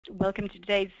Welcome to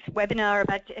today's webinar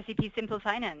about SAP Simple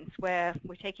Finance, where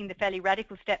we're taking the fairly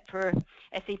radical step for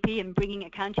SAP and bringing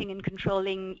accounting and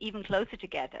controlling even closer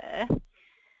together.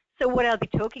 So what I'll be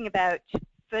talking about,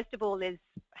 first of all, is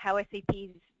how SAP is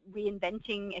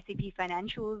reinventing SAP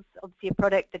Financials, obviously a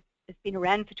product that has been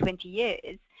around for 20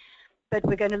 years. But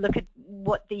we're going to look at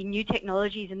what the new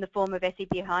technologies in the form of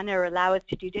SAP HANA allow us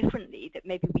to do differently that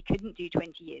maybe we couldn't do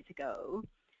 20 years ago.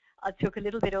 I'll talk a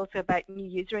little bit also about new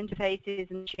user interfaces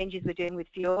and changes we're doing with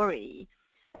Fiori.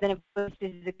 Then, of course,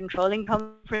 this is a controlling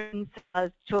conference.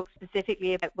 I'll talk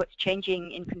specifically about what's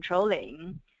changing in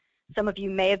controlling. Some of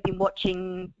you may have been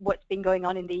watching what's been going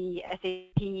on in the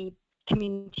SAP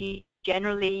community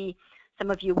generally.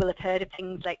 Some of you will have heard of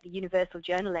things like the universal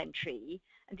journal entry.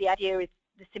 And the idea is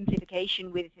the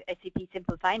simplification with SAP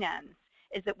Simple Finance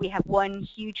is that we have one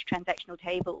huge transactional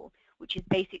table, which is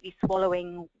basically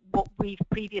swallowing what we've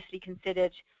previously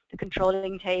considered the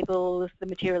controlling tables, the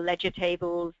material ledger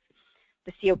tables,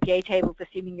 the COPA tables,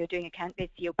 assuming you're doing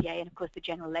account-based COPA, and of course the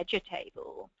general ledger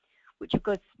table, which of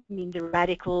course means a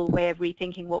radical way of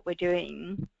rethinking what we're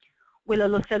doing. We're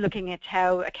also looking at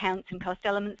how accounts and cost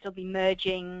elements will be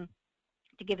merging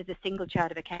to give us a single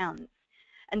chart of accounts,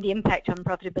 and the impact on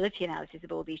profitability analysis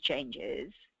of all these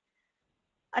changes.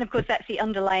 And of course that's the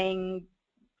underlying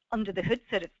under the hood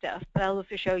sort of stuff, but I'll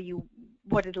also show you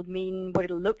what it'll mean, what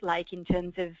it'll look like in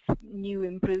terms of new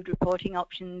improved reporting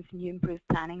options, new improved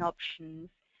planning options,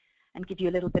 and give you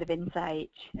a little bit of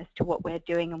insight as to what we're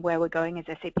doing and where we're going as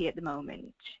SAP at the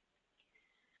moment.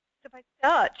 So if I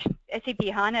start, SAP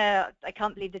HANA, I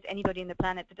can't believe there's anybody on the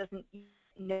planet that doesn't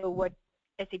know what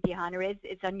SAP HANA is.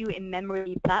 It's our new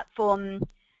in-memory platform.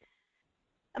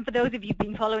 And for those of you who've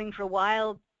been following for a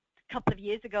while, a couple of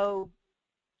years ago,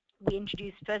 we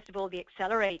introduced, first of all, the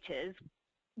accelerators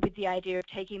with the idea of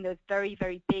taking those very,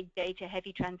 very big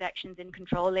data-heavy transactions in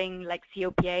controlling, like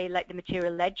COPA, like the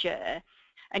material ledger,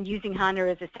 and using HANA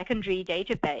as a secondary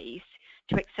database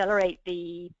to accelerate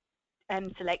the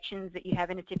selections that you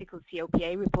have in a typical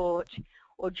COPA report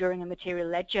or during a material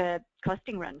ledger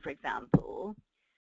costing run, for example.